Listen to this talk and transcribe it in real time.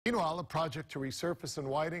Meanwhile, a project to resurface and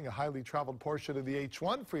widen a highly traveled portion of the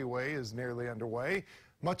H1 freeway is nearly underway.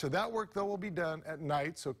 Much of that work, though, will be done at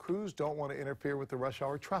night, so crews don't want to interfere with the rush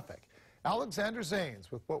hour traffic. Alexander Zanes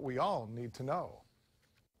with what we all need to know.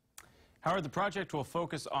 Howard, the project will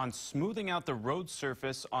focus on smoothing out the road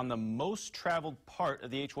surface on the most traveled part of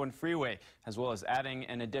the H1 freeway, as well as adding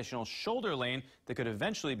an additional shoulder lane that could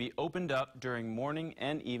eventually be opened up during morning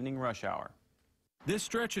and evening rush hour. This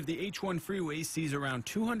stretch of the H1 freeway sees around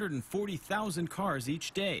 240,000 cars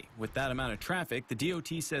each day. With that amount of traffic, the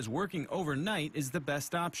DOT says working overnight is the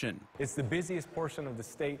best option. It's the busiest portion of the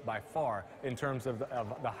state by far in terms of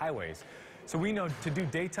the highways. So we know to do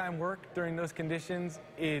daytime work during those conditions,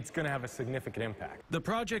 it's going to have a significant impact. The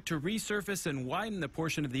project to resurface and widen the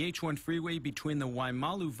portion of the H1 freeway between the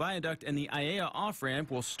Waimalu Viaduct and the Aiea Off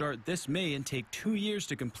ramp will start this May and take 2 years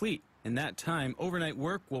to complete. In that time, overnight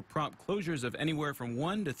work will prompt closures of anywhere from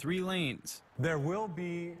 1 to 3 lanes. There will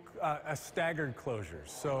be a staggered closures.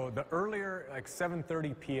 So the earlier, like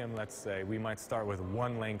 7:30 p.m., let's say, we might start with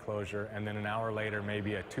 1 lane closure, and then an hour later,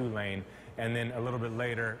 maybe a 2 lane, and then a little bit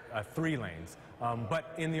later, 3 lanes.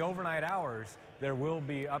 But in the overnight hours, there will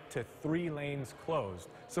be up to 3 lanes closed.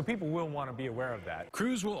 So people will want to be aware of that.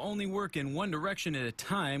 Crews will only work in one direction at a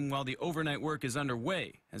time while the overnight work is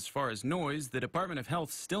underway. As far as noise, the Department of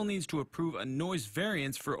Health still needs to approve a noise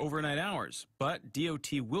variance for overnight hours. But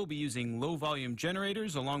DOT will be using low-volume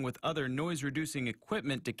generators along with other noise-reducing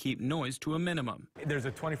equipment to keep noise to a minimum. There's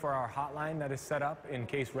a 24-hour hotline that is set up in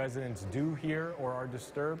case residents do hear or are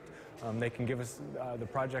disturbed. They can give us, the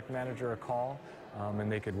project manager, a call,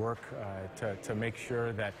 and they could work to make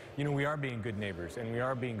sure that, we are being good neighbors and we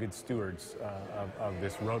are being good stewards of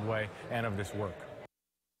this roadway and of this work.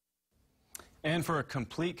 And for a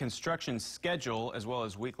complete construction schedule as well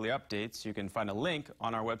as weekly updates, you can find a link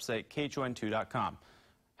on our website, khon2.com.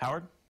 Howard?